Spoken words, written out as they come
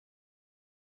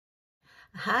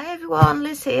Hi everyone,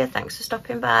 Liz here, thanks for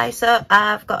stopping by. So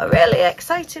I've got a really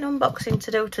exciting unboxing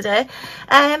to do today,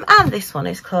 and this one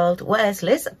is called Where's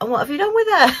Liz and What Have You Done With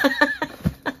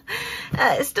Her?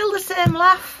 It's still the same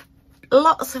laugh,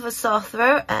 lots of a sore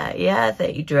throat. Yeah,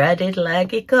 the dreaded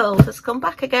leggy cold has come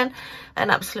back again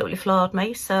and absolutely floored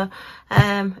me. So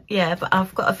yeah, but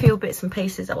I've got a few bits and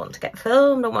pieces I want to get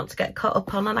filmed, I want to get caught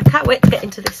up on, and I can't wait to get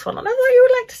into this one, and I thought you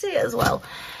would like to see it as well.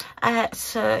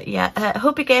 So yeah,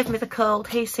 hubby gave me the cold.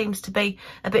 He seems to be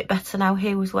a bit better now.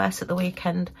 He was worse at the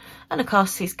weekend, and of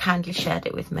course he's kindly shared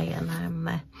it with me.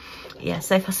 And yeah,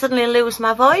 so if I suddenly lose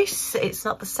my voice, it's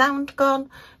not the sound gone,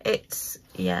 it's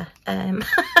yeah.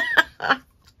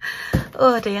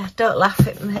 Oh dear, don't laugh,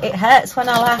 it hurts when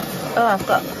I laugh. Oh, I've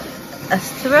got a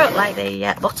throat like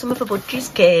the bottom of a budgie's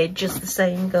cage, as the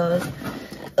saying goes.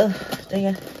 Oh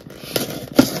dear.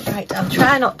 Right, I'll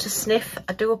try not to sniff.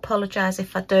 I do apologise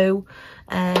if I do,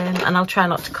 and I'll try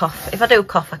not to cough. If I do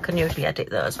cough, I can usually edit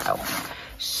those out.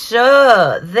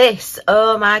 So this,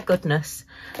 oh my goodness,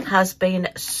 has been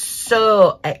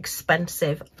so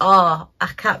expensive. Oh, I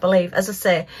can't believe, as I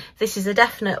say, this is a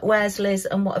definite Where's Liz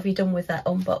and What Have You Done With That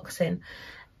unboxing.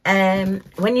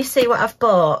 When you see what I've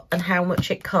bought and how much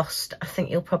it cost, I think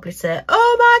you'll probably say,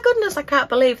 oh my goodness, I can't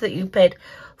believe that you paid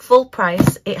full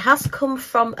price. It has come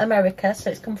from America,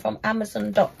 so it's come from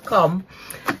Amazon.com,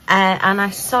 and I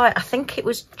saw it, I think it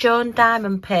was Joan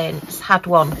Diamond Paints had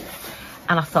one,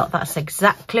 and I thought that's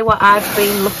exactly what I've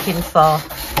been looking for.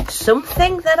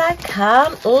 Something that I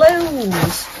can't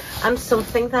lose, and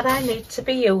something that I need to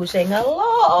be using a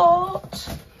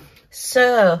lot.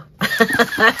 So,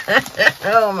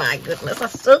 oh my goodness, I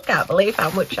still can't believe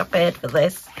how much I paid for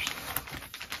this.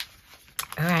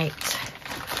 Right,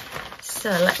 so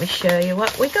let me show you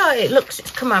what we got.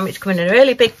 It's come in a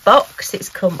really big box. It's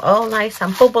come all nice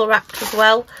and bubble wrapped as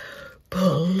well.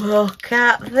 But look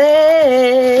at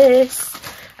this.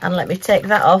 And let me take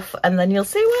that off, and then you'll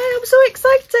see why I'm so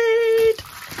excited.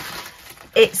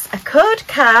 It's a code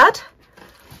card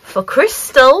for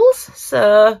crystals.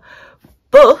 So,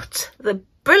 but the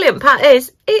brilliant part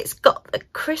is it's got the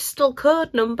crystal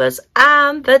code numbers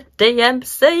and the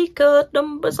DMC code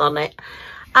numbers on it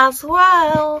as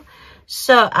well.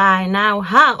 So I now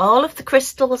have all of the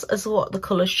crystals as what the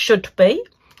colours should be.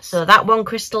 So that one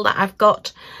crystal that I've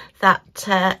got, that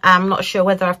I'm not sure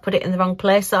whether I've put it in the wrong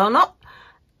place or not.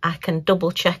 I can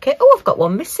double check it. Oh, I've got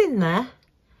one missing there.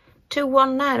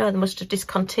 219. Oh, they must have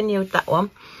discontinued that one.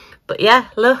 But yeah,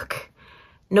 look.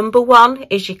 Number 1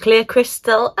 is your clear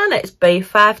crystal, and it's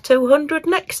B5200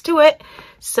 next to it.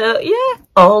 So yeah,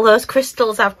 all those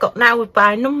crystals I've got now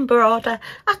by number order,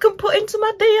 I can put into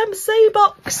my DMC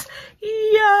box.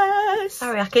 Yes!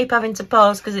 Sorry, I keep having to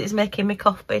pause because it's making me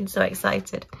cough, being so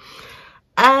excited.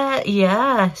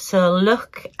 Yeah, so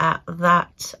look at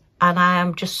that. And I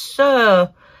am just so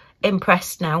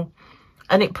impressed now.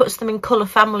 And it puts them in colour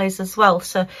families as well.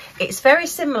 So it's very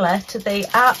similar to the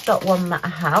Art Dot one that I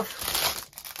have,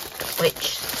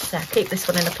 which, I keep this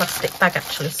one in a plastic bag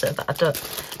actually so that I don't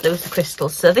lose the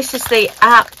crystals. So this is the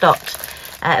Art Dot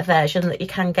version that you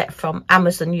can get from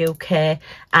Amazon UK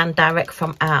and direct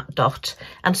from Art Dot.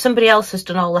 And somebody else has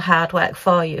done all the hard work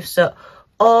for you. So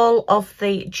all of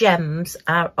the gems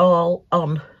are all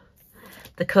on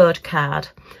the code card.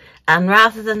 And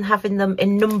rather than having them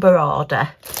in number order,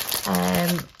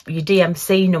 your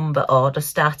DMC number order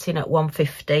starting at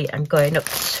 150 and going up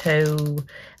to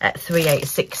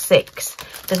 3866,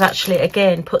 they've actually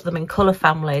again put them in colour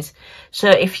families. So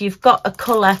if you've got a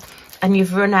colour and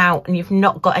you've run out and you've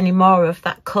not got any more of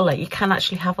that colour, you can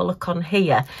actually have a look on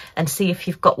here and see if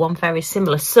you've got one very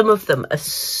similar. Some of them are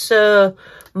so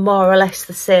more or less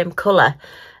the same colour,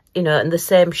 you know, and the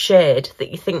same shade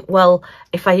that you think, well,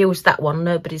 if I use that one,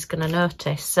 nobody's going to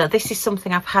notice. So this is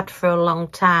something I've had for a long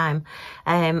time.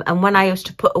 And when I used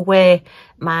to put away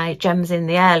my gems in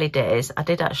the early days, I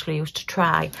did actually used to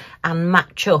try and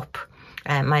match up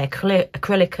my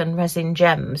acrylic and resin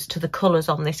gems to the colours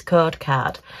on this code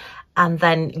card. And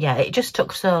then, yeah, it just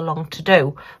took so long to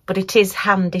do. But it is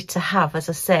handy to have, as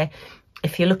I say,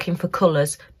 if you're looking for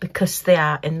colours, because they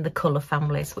are in the colour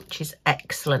families, which is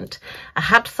excellent. I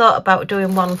had thought about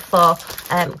doing one for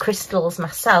crystals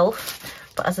myself,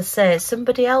 but as I say,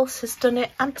 somebody else has done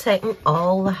it and taken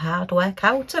all the hard work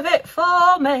out of it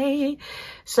for me.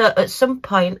 So at some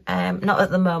point, not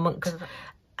at the moment,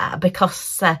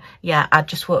 because yeah, I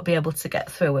just won't be able to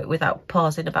get through it without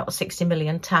pausing about 60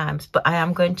 million times, but I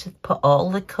am going to put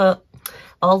all the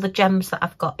all the gems that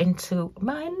I've got into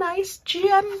my nice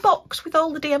gem box with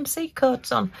all the DMC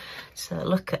codes on. So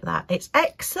look at that, it's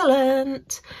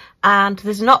excellent. And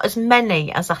there's not as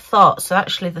many as I thought, so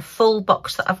actually the full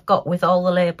box that I've got with all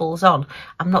the labels on,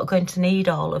 I'm not going to need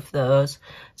all of those,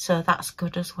 so that's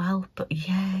good as well. But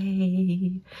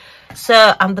yay.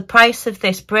 So, and the price of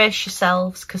this, brace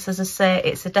yourselves, because as I say,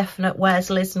 it's a definite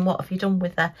where's Liz and what have you done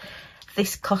with her.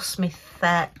 This cost me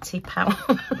 £30.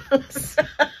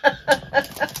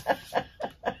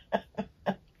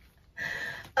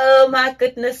 Oh my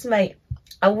goodness me.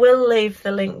 I will leave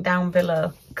the link down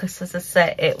below, because as I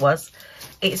say,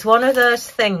 it's one of those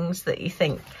things that you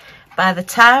think, by the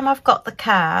time I've got the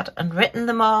card and written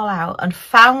them all out and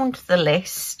found the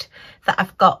list that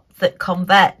I've got that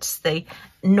converts the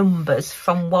numbers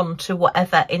from 1 to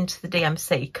whatever into the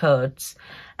DMC codes,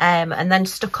 and then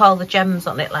stuck all the gems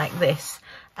on it like this,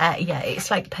 yeah,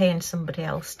 it's like paying somebody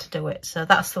else to do it. So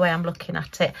that's the way I'm looking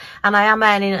at it. And I am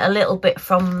earning a little bit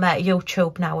from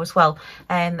YouTube now as well.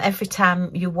 Every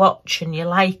time you watch and you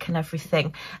like and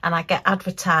everything, and I get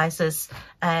advertisers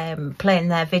playing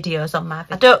their videos on my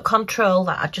video. I don't control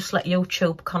that, I just let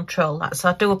YouTube control that. So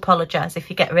I do apologise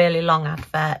if you get really long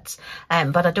adverts,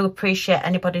 but I do appreciate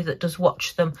anybody that does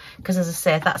watch them, because as I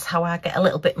say, that's how I get a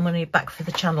little bit of money back for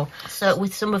the channel. So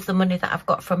with some of the money that I've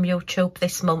got from YouTube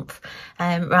this month,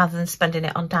 rather than spending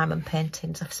it on diamond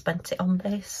paintings, I've spent it on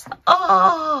this.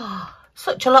 Oh,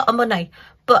 such a lot of money,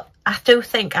 but I do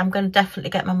think I'm going to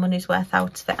definitely get my money's worth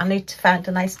out of it. I need to find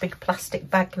a nice big plastic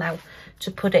bag now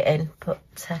to put it in, but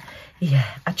yeah,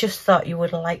 I just thought you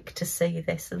would like to see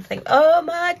this and think, oh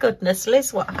my goodness,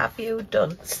 Liz, what have you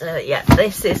done? So yeah,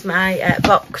 this is my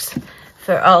box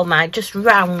for all my just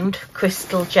round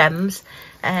crystal gems.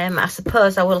 I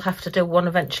suppose I will have to do one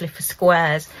eventually for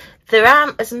squares. There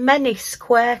aren't as many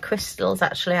square crystals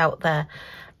actually out there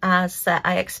as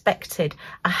I expected.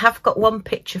 I have got one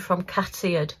picture from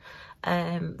Cattiad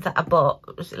that I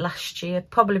bought, was it last year,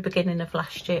 probably beginning of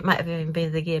last year, it might have even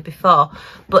been the year before,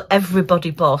 but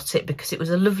everybody bought it because it was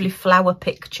a lovely flower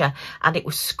picture and it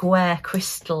was square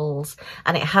crystals,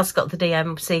 and it has got the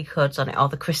DMC codes on it, or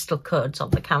the crystal codes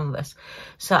on the canvas.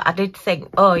 So I did think,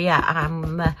 oh yeah,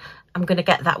 I'm going to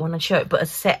get that one and show it. But as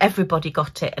I say, everybody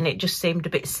got it, and it just seemed a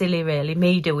bit silly really,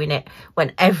 me doing it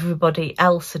when everybody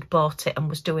else had bought it and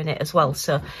was doing it as well.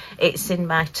 So it's in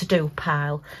my to-do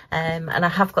pile. And I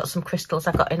have got some crystals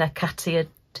I got in a Cattiad,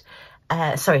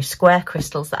 square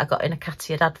crystals that I got in a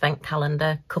Cattiad advent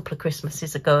calendar a couple of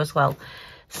Christmases ago as well.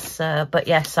 So, but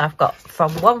yes, I've got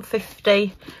from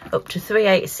 150 up to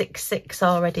 3866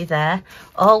 already there,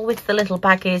 all with the little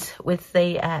baggies with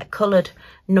the coloured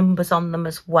numbers on them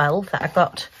as well that I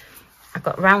got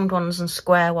round ones and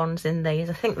square ones in these.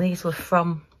 I think these were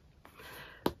from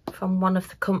one of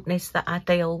the companies that I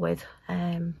deal with.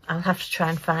 I'll have to try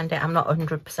and find it. I'm not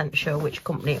 100% sure which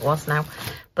company it was now,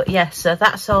 but yeah, so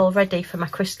that's all ready for my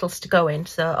crystals to go in.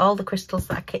 So all the crystals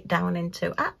that I kit down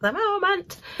into at the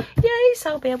moment, yes,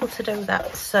 I'll be able to do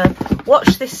that. So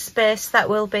watch this space, that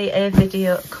will be a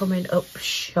video coming up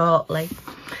shortly.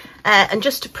 And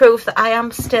just to prove that I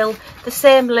am still the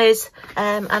same Liz,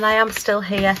 and I am still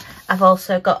here, I've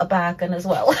also got a bargain as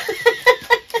well.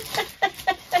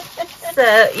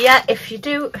 So yeah, if you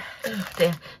do, oh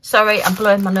dear, sorry, I'm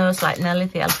blowing my nose like Nelly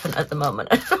the elephant at the moment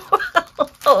as well.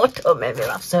 Oh, don't make me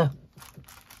laugh. So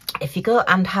if you go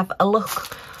and have a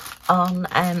look on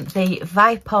the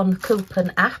Vipon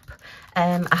coupon app,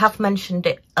 I have mentioned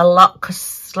it a lot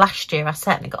because last year I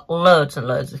certainly got loads and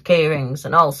loads of key rings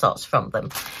and all sorts from them.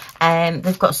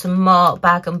 They've got some more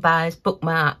bargain buys,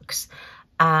 bookmarks,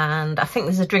 and I think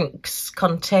there's a drinks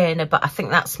container, but I think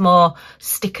that's more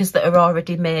stickers that are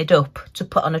already made up to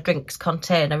put on a drinks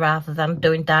container rather than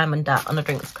doing diamond art on a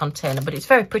drinks container. But it's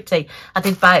very pretty. I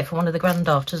did buy it for one of the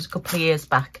granddaughters a couple of years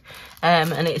back,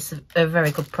 and it's a very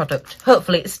good product.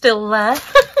 Hopefully it's still there.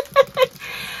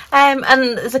 And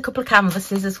there's a couple of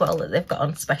canvases as well that they've got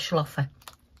on special offer.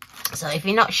 So if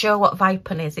you're not sure what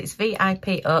Vipon is, it's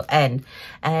VIPON,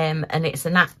 and it's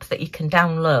an app that you can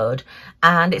download,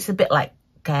 and it's a bit like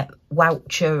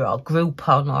Voucher or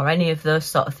Groupon or any of those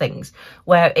sort of things,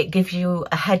 where it gives you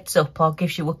a heads up or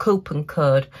gives you a coupon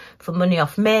code for money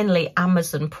off mainly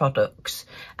Amazon products,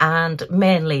 and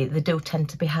mainly they do tend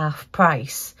to be half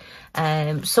price.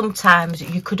 Sometimes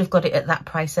you could have got it at that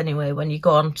price anyway when you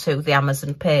go onto the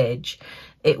Amazon page,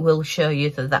 it will show you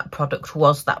that that product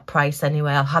was that price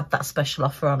anyway, or had that special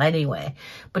offer on anyway.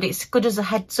 But it's good as a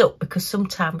heads up, because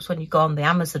sometimes when you go on the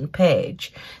Amazon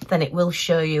page, then it will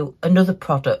show you another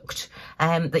product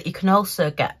that you can also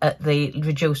get at the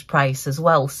reduced price as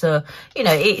well. So, you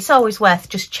know, it's always worth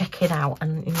just checking out.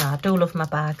 And, you know, I do love my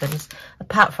bargains,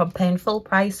 apart from paying full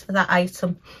price for that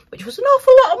item, which was an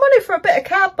awful lot of money for a bit of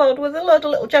cardboard with a load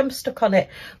of little gems stuck on it.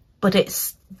 But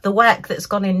it's the work that's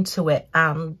gone into it,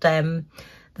 and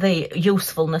the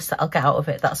usefulness that I'll get out of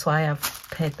it. That's why I've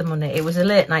paid the money. It was a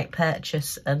late night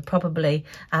purchase, and probably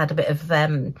I had a bit of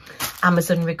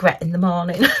Amazon regret in the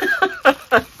morning.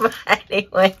 But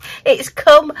anyway, it's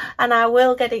come, and I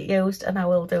will get it used, and I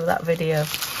will do that video.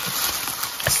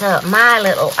 So my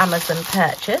little Amazon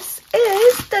purchase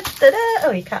is,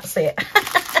 oh, you can't see it.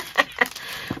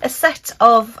 A set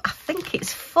of, I think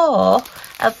it's 4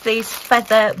 of these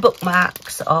feather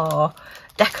bookmarks or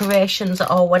decorations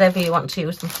or whatever you want to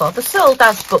use them for. They're sold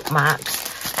as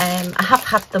bookmarks. I have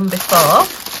had them before. I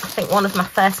think one of my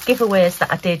first giveaways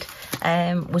that I did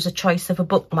was a choice of a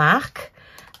bookmark,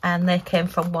 and they came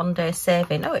from One Day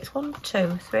Saving. Oh, it's 1,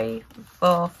 2, 3,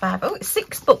 4, 5. Oh, it's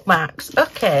 6 bookmarks.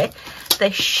 Okay, they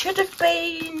should have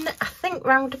been, I think,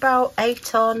 round about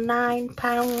 £8 or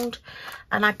 £9.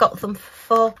 And I got them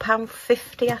for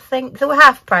 £4.50, I think. They were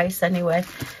half price anyway.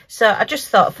 So I just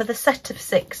thought, for the set of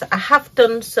 6, I have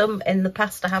done some in the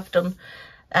past. I have done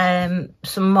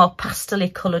some more pastel-y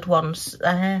coloured ones.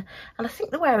 And I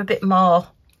think they were a bit more,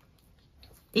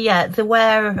 yeah, they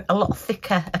were a lot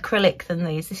thicker acrylic than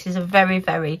these. This is a very,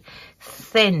 very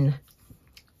thin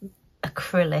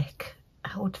acrylic.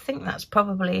 I would think that's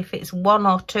probably, if it's 1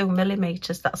 or 2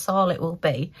 millimeters, that's all it will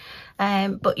be.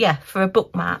 But yeah, for a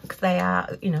bookmark, they are,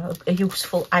 you know, a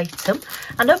useful item.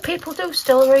 I know people do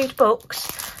still read books.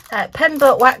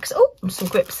 Pendant wax, oh, and some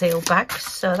grip seal bags,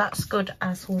 so that's good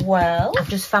as well. I've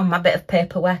just found my bit of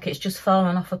paperwork. It's just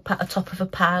fallen off the top of a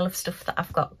pile of stuff that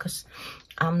I've got, because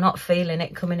I'm not feeling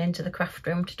it coming into the craft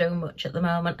room to do much at the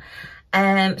moment.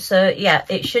 So yeah,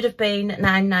 it should have been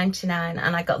 £9.99,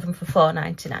 and I got them for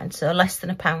 £4.99, so less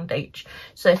than £1 each.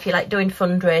 So if you're like doing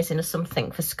fundraising or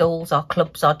something for schools or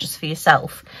clubs or just for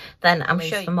yourself, then I'm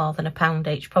sure for more than £1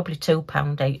 each, probably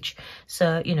 £2 each.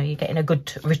 So, you know, you're getting a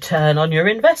good return on your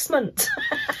investment.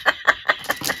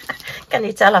 Can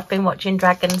you tell I've been watching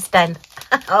Dragon's Den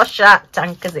or Shark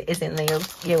Tank, as it is in the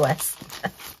US?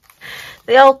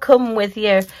 They all come with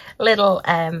your little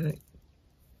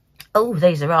oh,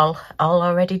 these are all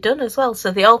already done as well.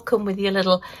 So they all come with your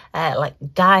little like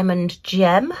diamond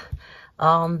gem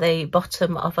on the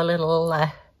bottom of a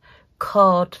little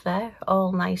cord there,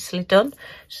 all nicely done.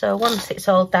 So once it's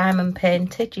all diamond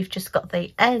painted, you've just got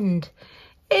the end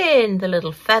in the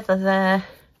little feather there,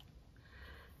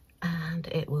 and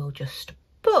it will just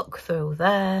book through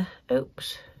there,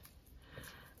 oops,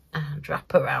 and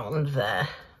wrap around there,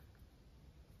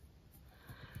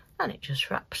 and it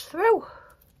just wraps through.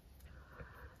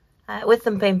 With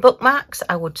them being bookmarks,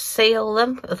 I would seal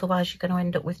them, otherwise you're going to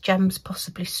end up with gems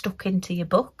possibly stuck into your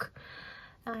book.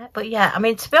 But yeah, I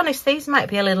mean, to be honest, these might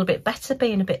be a little bit better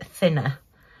being a bit thinner,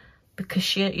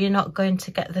 because you're not going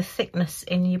to get the thickness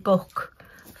in your book,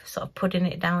 sort of putting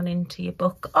it down into your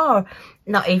book, or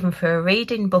not even for a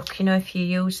reading book, you know, if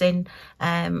you're using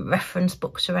reference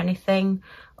books or anything,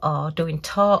 or doing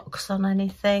talks on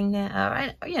anything,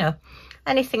 or, you know,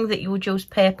 anything that you would use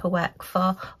paperwork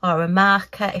for, or a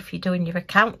marker if you're doing your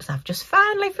accounts. I've just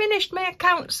finally finished my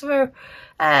accounts for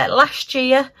last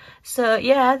year. So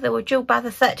yeah, they were due by the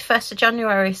 31st of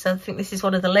January. So I think this is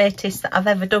one of the latest that I've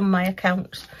ever done my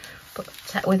accounts. But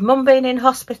with Mum being in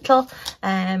hospital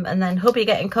and then hubby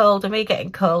getting cold and me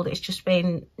getting cold, it's just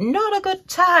been not a good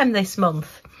time this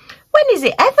month. When is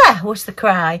it ever, was the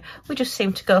cry. We just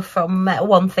seem to go from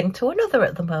one thing to another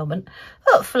at the moment.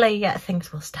 Hopefully, yeah,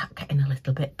 things will start getting a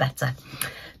little bit better.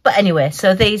 But anyway,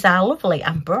 so these are lovely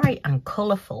and bright and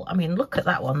colourful. I mean, look at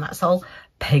that one. That's all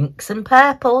pinks and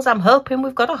purples. I'm hoping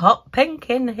we've got a hot pink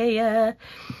in here.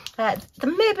 They're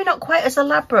maybe not quite as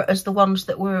elaborate as the ones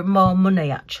that were more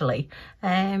money, actually.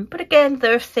 But again,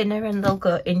 they're thinner and they'll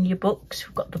go in your books.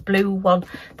 We've got the blue one.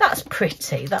 That's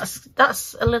pretty.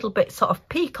 That's a little bit sort of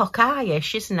peacock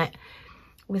eye-ish, isn't it?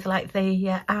 With like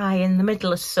the eye in the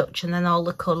middle as such, and then all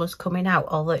the colours coming out,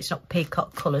 although it's not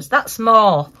peacock colours. That's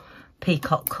more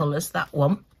peacock colours, that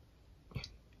one.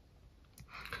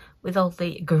 With all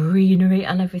the greenery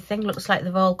and everything. Looks like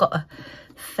they've all got a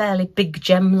fairly big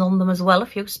gems on them as well, a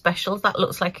few specials. That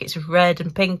looks like it's red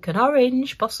and pink and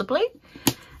orange, possibly.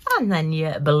 and then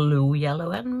your blue,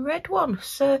 yellow and red one.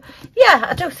 So yeah,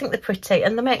 I do think they're pretty,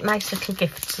 and they make nice little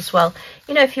gifts as well.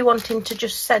 You know, if you're wanting to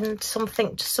just send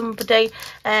something to somebody,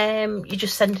 you're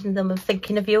just sending them a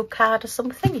thinking of you card or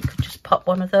something, you could just pop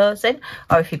one of those in.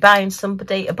 Or if you're buying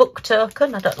somebody a book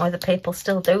token, I don't know whether people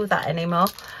still do that anymore,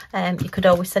 you could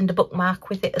always send a bookmark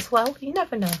with it as well. You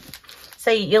never know.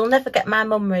 See, you'll never get my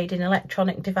mum reading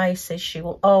electronic devices. She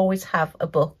will always have a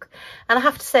book. And I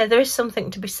have to say, there is something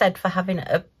to be said for having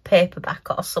a paperback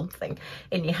or something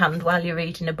in your hand while you're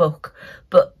reading a book.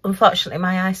 But unfortunately,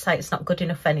 my eyesight's not good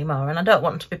enough anymore. And I don't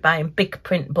want to be buying big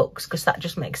print books because that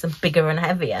just makes them bigger and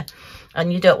heavier.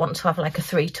 And you don't want to have like a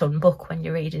 3-ton book when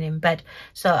you're reading in bed.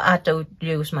 So I do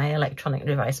use my electronic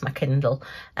device, my Kindle.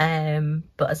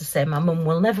 But as I say, my mum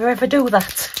will never ever do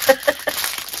that.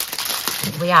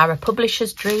 We are a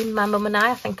publisher's dream, my mum and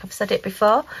I think I've said it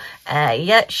before.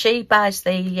 Yeah, she buys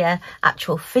the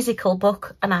actual physical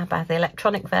book and I buy the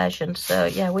electronic version. So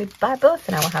yeah, we buy both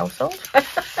in our household.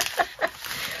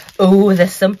 Oh,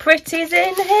 there's some pretties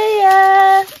in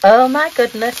here. Oh my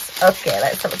goodness. Okay,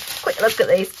 let's have a quick look at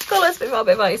these colours before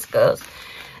my voice goes.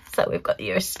 So we've got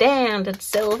your standard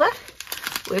silver.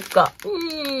 We've got,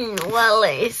 well,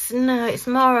 it's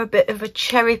more a bit of a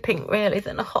cherry pink really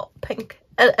than a hot pink.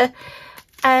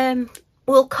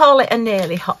 We'll call it a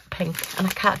nearly hot pink, and I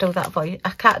can't do that voice.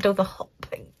 I can't do the hot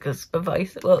pink because my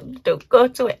voice won't go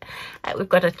to it. We've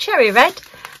got a cherry red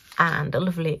and a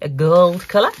lovely gold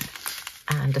colour,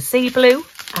 and a sea blue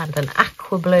and an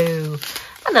aqua blue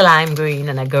and a lime green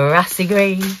and a grassy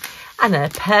green and a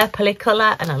purpley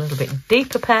colour and a little bit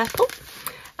deeper purple.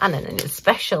 And then in the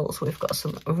specials, we've got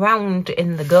some round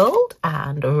in the gold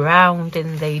and round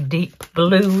in the deep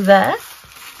blue there.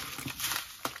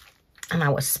 And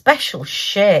our special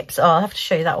shapes, oh, I'll have to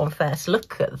show you that one first.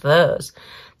 Look at those.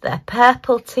 They're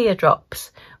purple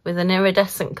teardrops with an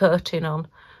iridescent coating on.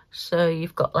 So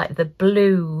you've got like the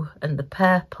blue and the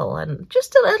purple and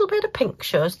just a little bit of pink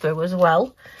shows through as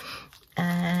well.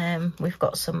 We've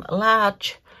got some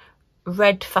large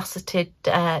red faceted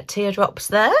teardrops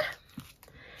there.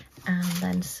 And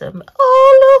then some,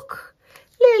 oh look,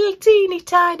 little teeny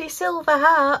tiny silver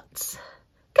hearts.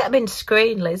 Get them in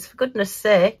screen, Liz, for goodness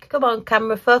sake. Come on,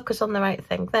 camera, focus on the right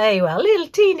thing. There you are, little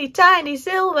teeny tiny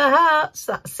silver hearts.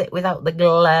 That's it, without the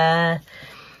glare.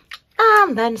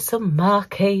 And then some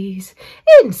marquees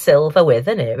in silver with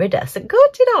an iridescent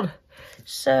coating on.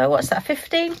 So what's that,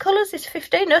 15 colours? It's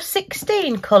 15, no,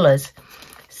 16 colours.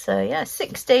 So yeah,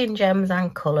 16 gems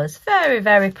and colours. Very,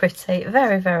 very pretty.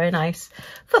 Very, very nice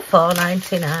for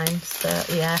 £4.99. So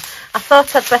yeah, I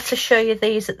thought I'd better show you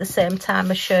these at the same time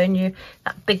as showing you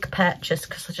that big purchase,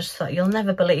 because I just thought you'll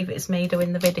never believe it's me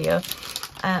doing the video.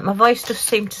 My voice does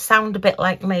seem to sound a bit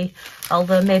like me,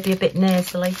 although maybe a bit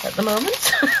nasally at the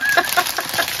moment.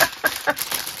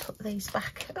 Put these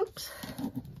back. Oops.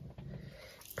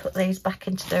 Put these back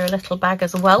into their little bag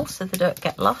as well so they don't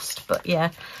get lost. But yeah,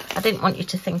 I didn't want you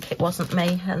to think it wasn't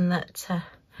me and that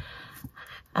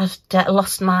I'd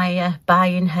lost my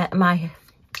buying head.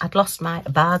 I'd lost my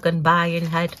bargain buying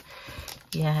head.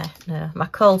 Yeah, no, my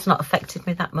cold's not affected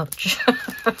me that much.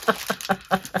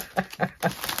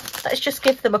 Let's just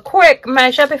give them a quick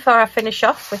measure before I finish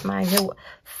off with my new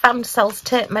fan cells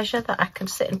tape measure that I can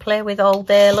sit and play with all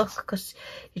day. Look, because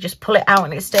you just pull it out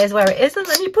and it stays where it is, and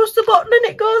then you push the button and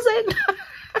it goes in.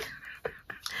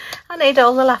 I need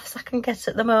all the laughs I can get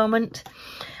at the moment.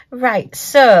 Right,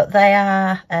 so they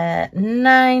are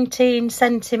 19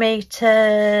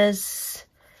 centimetres.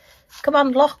 Come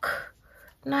on, lock.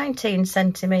 19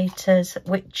 centimetres,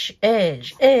 which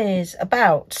is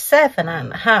about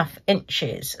 7.5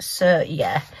 inches. So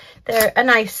yeah, they're a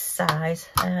nice size.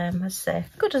 I'd say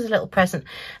good as a little present.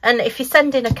 And if you're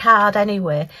sending a card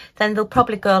anyway, then they'll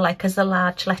probably go like as a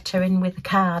large letter in with the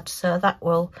card, so that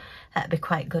will be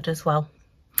quite good as well.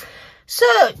 So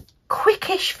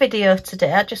quickish video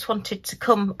today. I just wanted to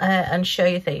come and show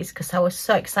you these because I was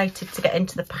so excited to get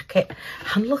into the packet.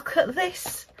 And look at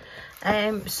this.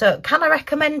 So can I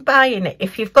recommend buying it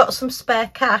if you've got some spare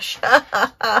cash?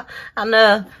 I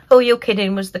know, who are you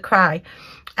kidding was the cry.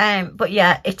 But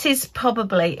yeah, it is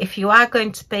probably, if you are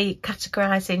going to be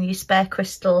categorising your spare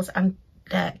crystals and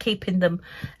keeping them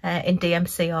in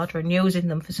DMC order and using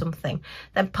them for something,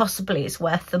 then possibly it's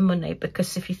worth the money,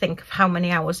 because if you think of how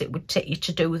many hours it would take you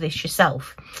to do this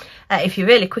yourself, if you're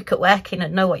really quick at working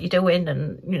and know what you're doing,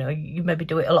 and you know, you maybe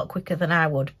do it a lot quicker than I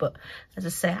would, but as I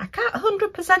say, I can't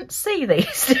 100% see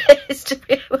these days to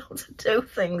be able to do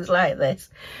things like this.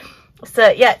 So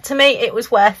yeah, to me it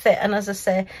was worth it, and as I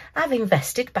say, I've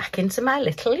invested back into my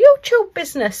little YouTube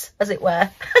business, as it were.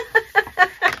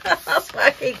 That's what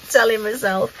I keep telling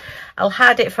myself. I'll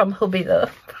hide it from hubby though.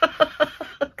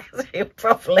 You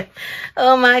probably,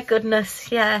 oh my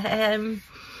goodness, yeah.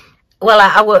 Well,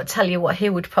 I won't tell you what he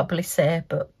would probably say,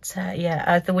 but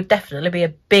yeah, there would definitely be a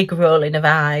big rolling of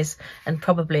eyes and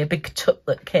probably a big tuck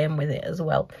that came with it as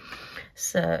well.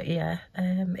 So yeah,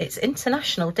 it's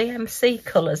international DMC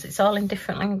colours. It's all in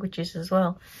different languages as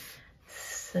well.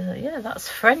 So yeah, that's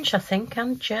French, I think,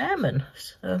 and German.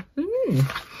 So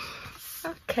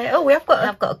okay. Oh, I've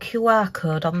got a QR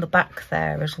code on the back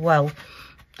there as well.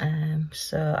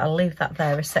 So I'll leave that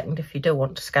there a second if you do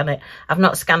want to scan it. I've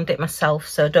not scanned it myself,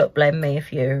 so don't blame me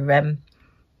if your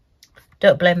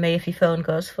phone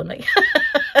goes funny.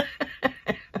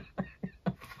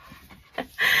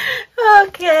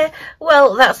 Okay,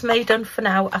 well, that's me done for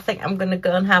now. I think I'm going to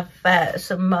go and have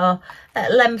some more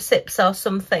lem sips or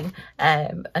something,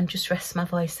 and just rest my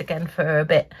voice again for a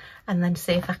bit, and then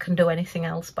see if I can do anything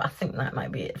else. But I think that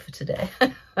might be it for today.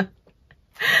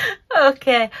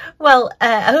 Okay, well,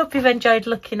 I hope you've enjoyed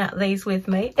looking at these with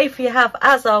me. If you have,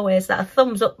 as always, that a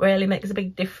thumbs up really makes a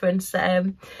big difference.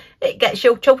 It gets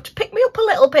YouTube to pick me up a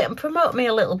little bit and promote me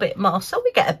a little bit more, so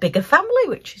we get a bigger family,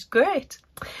 which is great.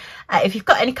 If you've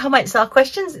got any comments or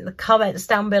questions, in the comments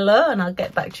down below, and I'll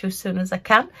get back to you as soon as I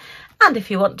can. And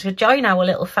if you want to join our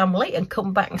little family and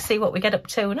come back and see what we get up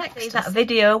to next, see that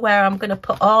video where I'm going to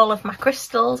put all of my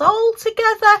crystals all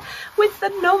together with the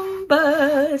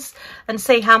numbers and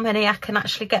see how many I can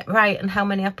actually get right and how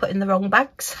many I put in the wrong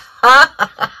bags.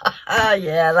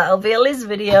 Yeah, that'll be a Liz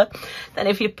video. Then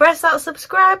if you press that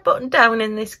subscribe button down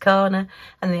in this corner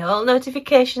and the all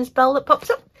notifications bell that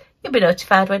pops up, you'll be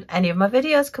notified when any of my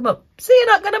videos come up, so you're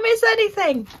not going to miss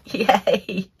anything.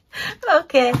 Yay!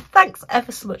 Okay, thanks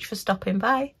ever so much for stopping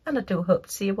by, and I do hope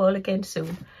to see you all again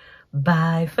soon.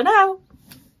 Bye for now.